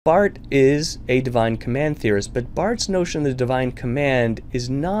Barth is a divine command theorist, but Barth's notion of the divine command is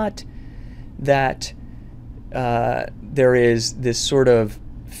not that there is this sort of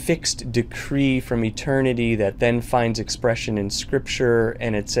fixed decree from eternity that then finds expression in Scripture,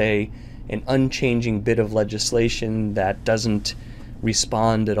 and it's an unchanging bit of legislation that doesn't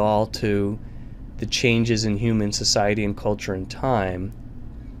respond at all to the changes in human society and culture and time.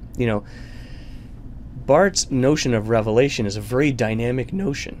 You know, Barth's notion of revelation is a very dynamic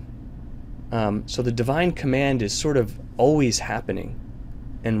notion. So the divine command is sort of always happening,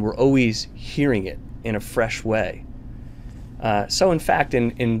 and we're always hearing it in a fresh way. So in fact,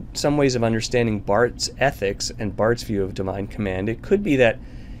 in some ways of understanding Barth's ethics and Barth's view of divine command, it could be that,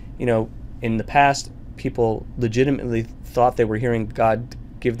 you know, in the past, people legitimately thought they were hearing God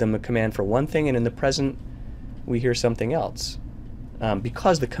give them a command for one thing, and in the present, we hear something else,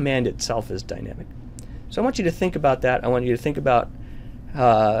 because the command itself is dynamic. So I want you to think about that. I want you to think about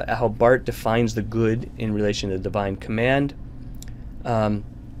how Barth defines the good in relation to the divine command, how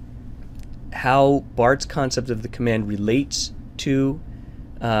Barth's concept of the command relates to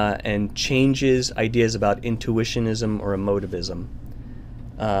and changes ideas about intuitionism or emotivism.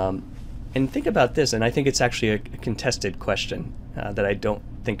 And think about this, and I think it's actually a contested question that I don't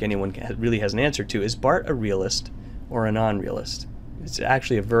think anyone really has an answer to. Is Barth a realist or a non-realist? It's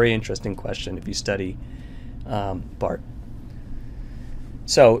actually a very interesting question if you study Barth.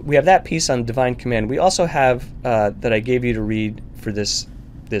 So we have that piece on divine command. We also have, that I gave you to read for this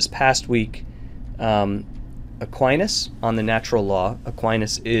past week, Aquinas on the natural law.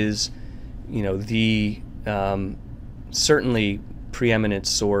 Aquinas is, you know, the certainly preeminent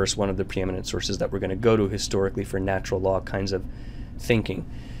source, one of the preeminent sources that we're going to go to historically for natural law kinds of thinking.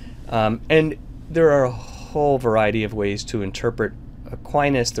 And there are a whole variety of ways to interpret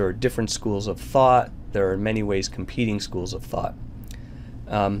Aquinas. There are different schools of thought. There are in many ways competing schools of thought.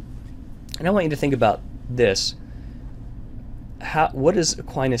 And I want you to think about this. What is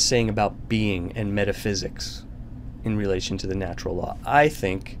Aquinas saying about being and metaphysics in relation to the natural law? I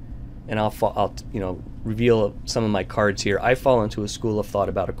think, and I'll you know, reveal some of my cards here. I fall into a school of thought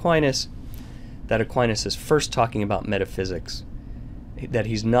about Aquinas, that Aquinas is first talking about metaphysics, that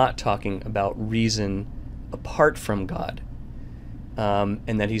he's not talking about reason apart from God,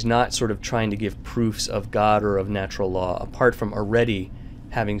 and that he's not sort of trying to give proofs of God or of natural law apart from already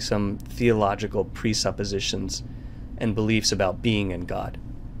having some theological presuppositions and beliefs about being and God.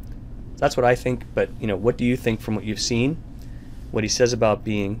 That's what I think, but you know, what do you think from what you've seen? What he says about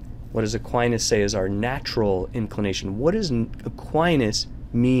being? What does Aquinas say is our natural inclination? What does Aquinas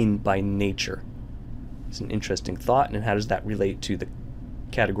mean by nature? It's an interesting thought, and how does that relate to the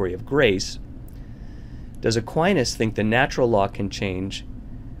category of grace? Does Aquinas think the natural law can change,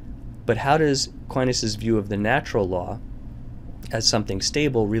 but how does Aquinas' view of the natural law as something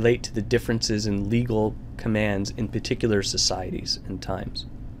stable relate to the differences in legal commands in particular societies and times?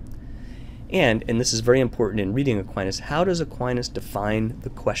 And this is very important in reading Aquinas, how does Aquinas define the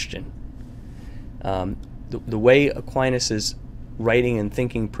question? The way Aquinas' writing and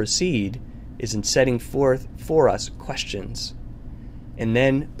thinking proceed is in setting forth for us questions and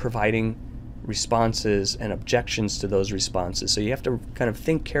then providing responses and objections to those responses. So you have to kind of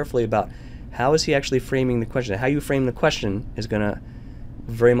think carefully about how is he actually framing the question. How you frame the question is going to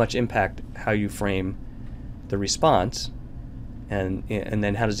very much impact how you frame the response, and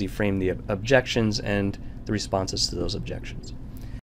then how does he frame the objections and the responses to those objections.